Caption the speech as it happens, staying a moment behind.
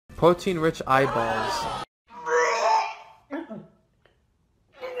Protein-rich eyeballs.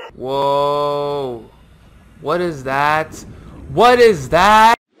 Whoa. What is that? What is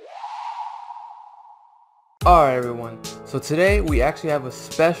that? Alright everyone, so today we actually have a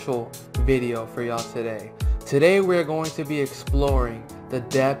special video for y'all today. Today we're going to be exploring the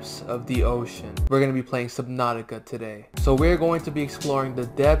depths of the ocean. We're going to be playing Subnautica today. So we're going to be exploring the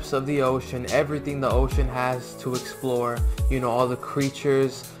depths of the ocean, everything the ocean has to explore. You know, all the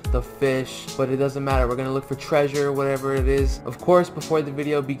creatures, the fish, but it doesn't matter. We're going to look for treasure, whatever it is. Of course, before the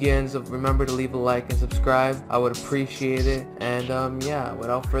video begins, remember to leave a like and subscribe. I would appreciate it. And yeah,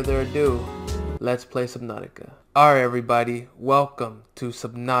 without further ado, let's play Subnautica. Alright everybody, welcome to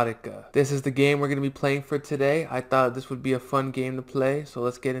Subnautica. This is the game we're going to be playing for today. I thought this would be a fun game to play, so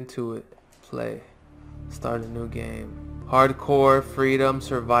let's get into it. Play. Start a new game. Hardcore, freedom,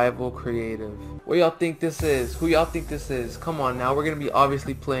 survival, creative. What y'all think this is? Who y'all think this is? Come on now, we're going to be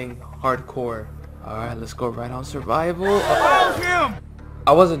obviously playing hardcore. Alright, let's go right on survival. I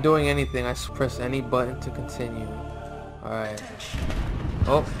wasn't doing anything, I just pressed any button to continue. Alright.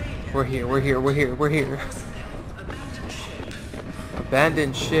 Oh. We're here.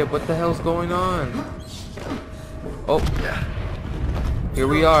 Abandoned ship, what the hell's going on? Oh, here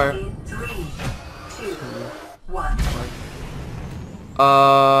we are. 3, 2, 1.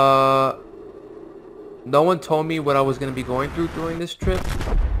 No one told me what I was gonna be going through during this trip.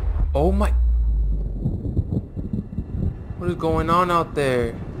 Oh my. What is going on out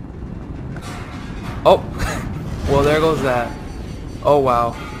there? Oh, well there goes that. Oh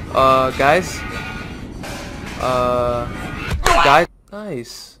wow. Guys,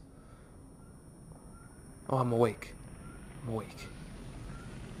 nice. Oh, I'm awake.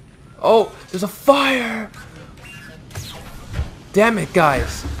 Oh, there's a fire. Damn it,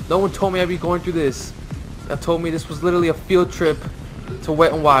 guys. No one told me I'd be going through this. They told me this was literally a field trip to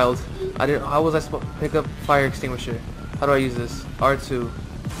Wet and Wild. How was I supposed to pick up fire extinguisher? How do I use this? R2.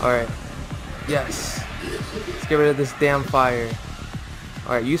 Alright. Yes. Let's get rid of this damn fire.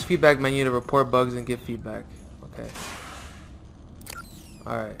 Alright, use feedback menu to report bugs and give feedback. Okay.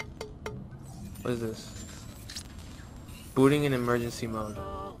 Alright. What is this? Booting in emergency mode.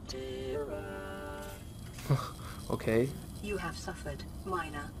 Okay. You have suffered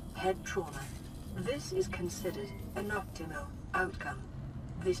minor head trauma. This is considered an optimal outcome.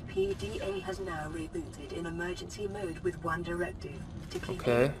 This PDA has now rebooted in emergency mode with one directive: to keep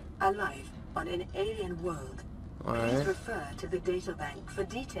you alive on an alien world. Please refer to the data bank for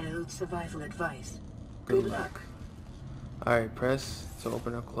detailed survival advice. Good luck. Alright, press to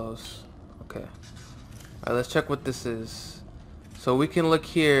open or close. Okay. Alright, let's check what this is. So we can look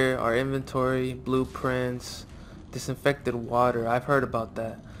here, our inventory, blueprints, disinfected water. I've heard about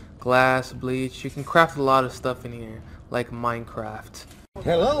that. Glass, bleach. You can craft a lot of stuff in here, like Minecraft.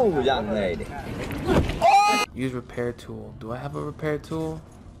 Hello, young lady. Use repair tool. Do I have a repair tool?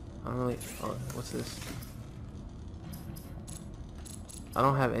 I don't really. Oh, what's this? I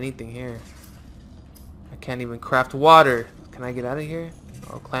don't have anything here. I can't even craft water. Can I get out of here?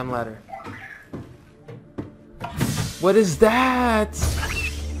 Oh, climb ladder. What is that?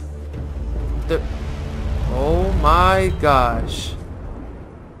 Oh my gosh.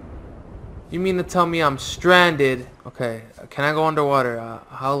 You mean to tell me I'm stranded? Okay, can I go underwater?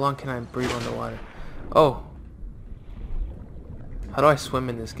 How long can I breathe underwater? Oh. How do I swim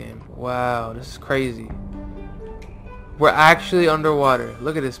in this game? Wow, this is crazy. We're actually underwater.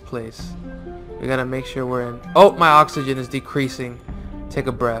 Look at this place. We gotta make sure we're in. Oh, my oxygen is decreasing. Take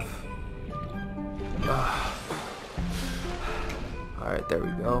a breath. Alright, there we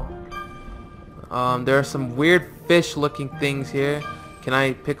go. There are some weird fish looking things here. Can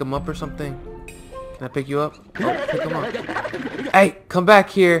I pick them up or something? Can I pick you up? Oh, pick them up. Hey, come back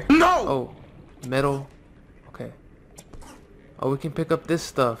here. No! Oh, metal. Okay. Oh, we can pick up this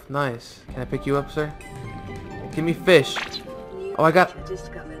stuff. Nice. Can I pick you up, sir? Give me fish. Oh, I got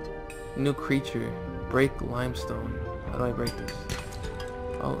new creature. Break limestone. How do I break this?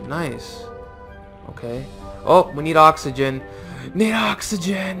 Oh, nice. Okay. Oh, we need oxygen. Need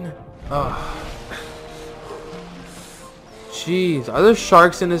oxygen. Oh. Jeez, are there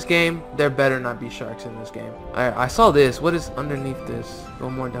sharks in this game? There better not be sharks in this game. Alright, I saw this. What is underneath this? Go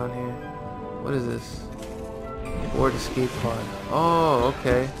more down here. What is this? Board escape pod. Oh,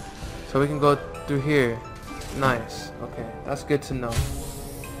 okay. So we can go through here. Nice. Okay, that's good to know.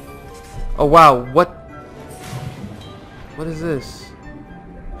 Oh wow, what is this?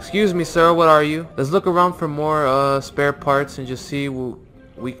 Excuse me, sir, what are you? Let's look around for more spare parts and just see what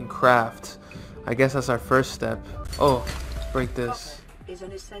we can craft. I guess that's our first step. Oh, break this. is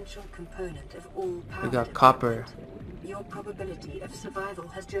an essential component of all power. We got copper. Your probability of survival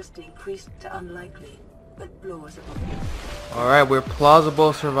has just increased to unlikely, but plausible. Alright, we're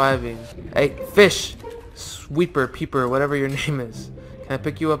plausible surviving. Hey, fish! Sweeper, peeper, whatever your name is. Can I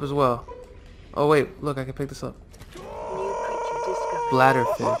pick you up as well? Oh wait, look, I can pick this up. New creature discovered.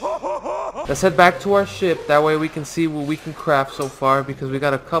 Bladderfish. Let's head back to our ship. That way we can see what we can craft so far, because we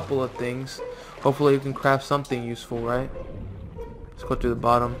got a couple of things. Hopefully we can craft something useful, right? Let's go through the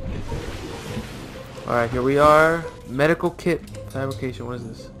bottom. Alright, here we are. Medical kit fabrication. What is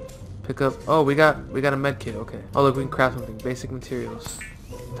this? Pick up. Oh, we got a med kit. Okay. Oh, look, we can craft something. Basic materials.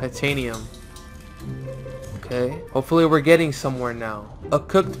 Titanium. Okay. Hopefully we're getting somewhere now. A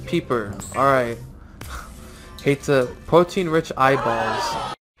cooked peeper. Alright. Hates a protein-rich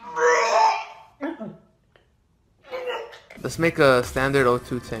eyeballs. Let's make a standard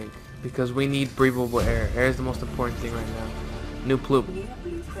O2 tank, because we need breathable air. Air is the most important thing right now. New ploop. New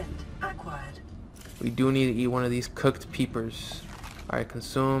blueprint acquired. We do need to eat one of these cooked peepers. Alright,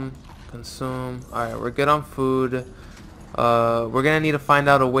 consume. Alright, we're good on food. We're gonna need to find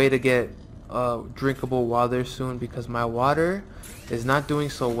out a way to get drinkable water soon, because my water is not doing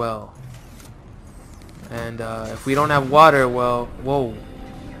so well. And if we don't have water, well, whoa.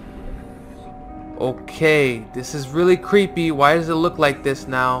 Okay, this is really creepy. Why does it look like this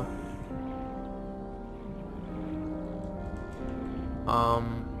now?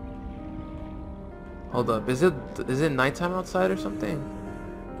 Hold up. Is it nighttime outside or something?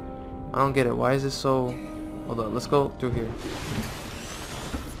 I don't get it. Why is it so... Hold up. Let's go through here.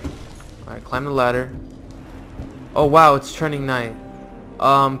 Alright, climb the ladder. Oh wow, it's turning night.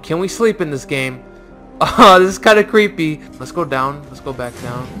 Can we sleep in this game? Oh, this is kind of creepy. Let's go down. Let's go back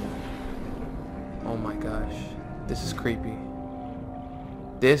down. Oh my gosh. This is creepy.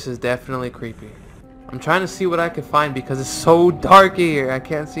 This is definitely creepy. I'm trying to see what I can find because it's so dark here. I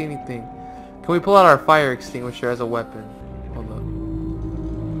can't see anything. Can we pull out our fire extinguisher as a weapon? Hold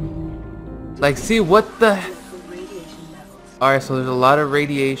up. Like, see what the... Alright, so there's a lot of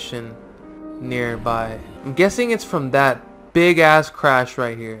radiation nearby. I'm guessing it's from that big ass crash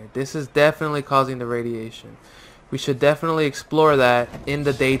right here. This is definitely causing the radiation. We should definitely explore that in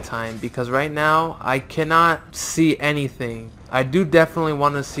the daytime, because right now I cannot see anything. I do definitely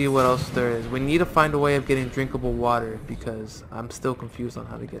want to see what else there is. We need to find a way of getting drinkable water, because I'm still confused on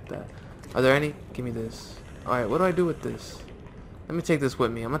how to get that. Are there any? Give me this. Alright, what do I do with this? Let me take this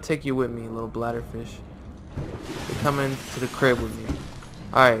with me. I'm gonna take you with me, little bladderfish. You're coming to the crib with me.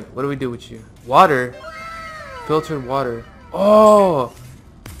 Alright, what do we do with you? Water? Filtered water. Oh!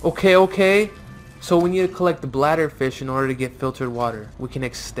 Okay. So we need to collect the bladderfish in order to get filtered water. We can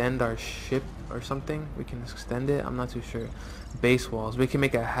extend our ship or something. We can extend it. I'm not too sure. Base walls. We can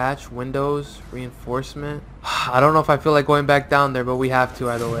make a hatch, windows, reinforcement. I don't know if I feel like going back down there, but we have to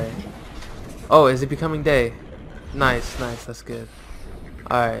either way. Oh, is it becoming day? Nice. That's good.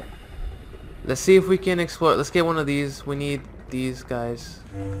 Alright. Let's see if we can explore. Let's get one of these. We need these guys.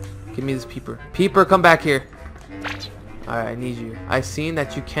 Give me this peeper. Peeper, come back here. Alright, I need you. I've seen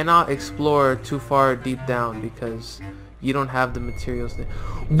that you cannot explore too far deep down because you don't have the materials there.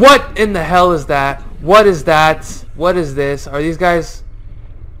 What in the hell is that? What is that? What is this? Are these guys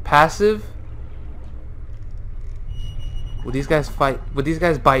passive? Would these guys fight? Would these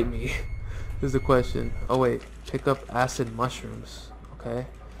guys bite me? Is the question. Oh wait, pick up acid mushrooms. Okay.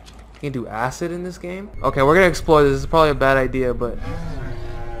 You can do acid in this game? Okay, we're gonna explore this. This is probably a bad idea, but...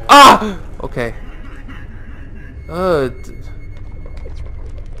 Ah! Okay.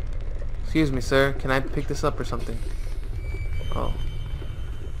 Excuse me, sir. Can I pick this up or something? Oh.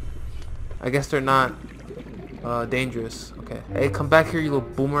 I guess they're not dangerous. Okay. Hey, come back here, you little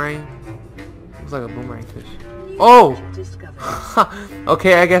boomerang. Looks like a boomerang fish. Oh!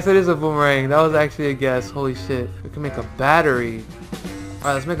 Okay, I guess it is a boomerang. That was actually a guess. Holy shit. We can make a battery.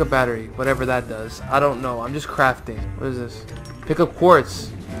 Alright, let's make a battery. Whatever that does. I don't know. I'm just crafting. What is this? Pick up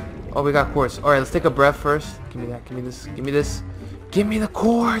quartz. Oh, we got quartz. Alright, let's take a breath first. Give me that. Give me this. Give me this. Give me the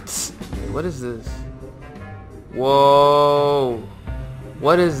quartz! Wait, what is this? Whoa.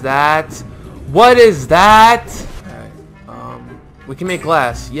 What is that? What is that? Alright. We can make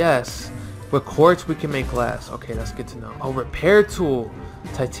glass. Yes. With quartz, we can make glass. Okay, that's good to know. Oh, repair tool.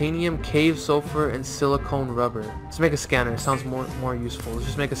 Titanium, cave sulfur, and silicone rubber. Let's make a scanner. It sounds more useful. Let's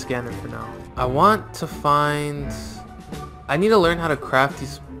just make a scanner for now. I want to find... I need to learn how to craft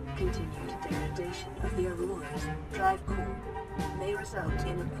these... Continued degradation of the Aurora's drive core may result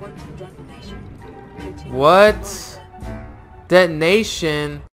in a quantum detonation. Continue What?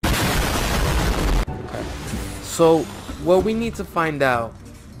 Detonation? Okay. So, what we need to find out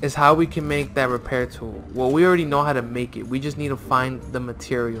is how we can make that repair tool. Well, we already know how to make it. We just need to find the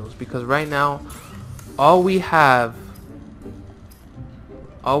materials, because right now all we have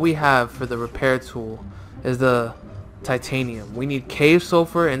for the repair tool is the titanium. We need cave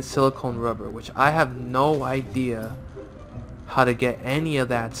sulfur and silicone rubber, which I have no idea how to get any of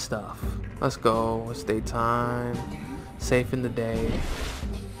that stuff. Let's go. It's daytime. Safe in the day.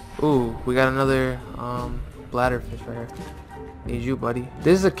 Ooh, we got another bladderfish right here. Need you, buddy.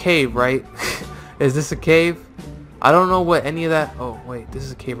 This is a cave, right? Is this a cave? I don't know what any of that. Oh wait, this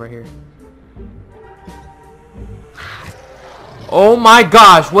is a cave right here. Oh my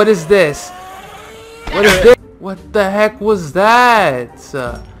gosh, what is this? What is this? What the heck was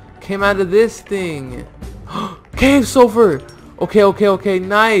that? Came out of this thing. Cave sulfur. Okay,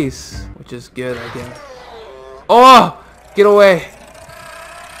 nice. Which is good, I guess. Oh, get away.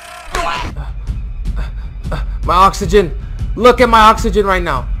 My oxygen. Look at my oxygen right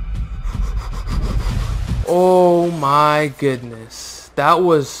now. Oh my goodness. That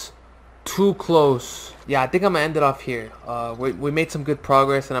was too close. Yeah, I think I'm gonna end it off here. We made some good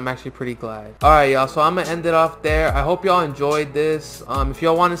progress, and I'm actually pretty glad. Alright, y'all, so I'm gonna end it off there. I hope y'all enjoyed this. If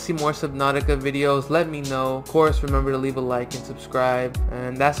y'all want to see more Subnautica videos, let me know. Of course, remember to leave a like and subscribe.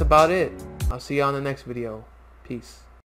 And that's about it. I'll see y'all in the next video. Peace.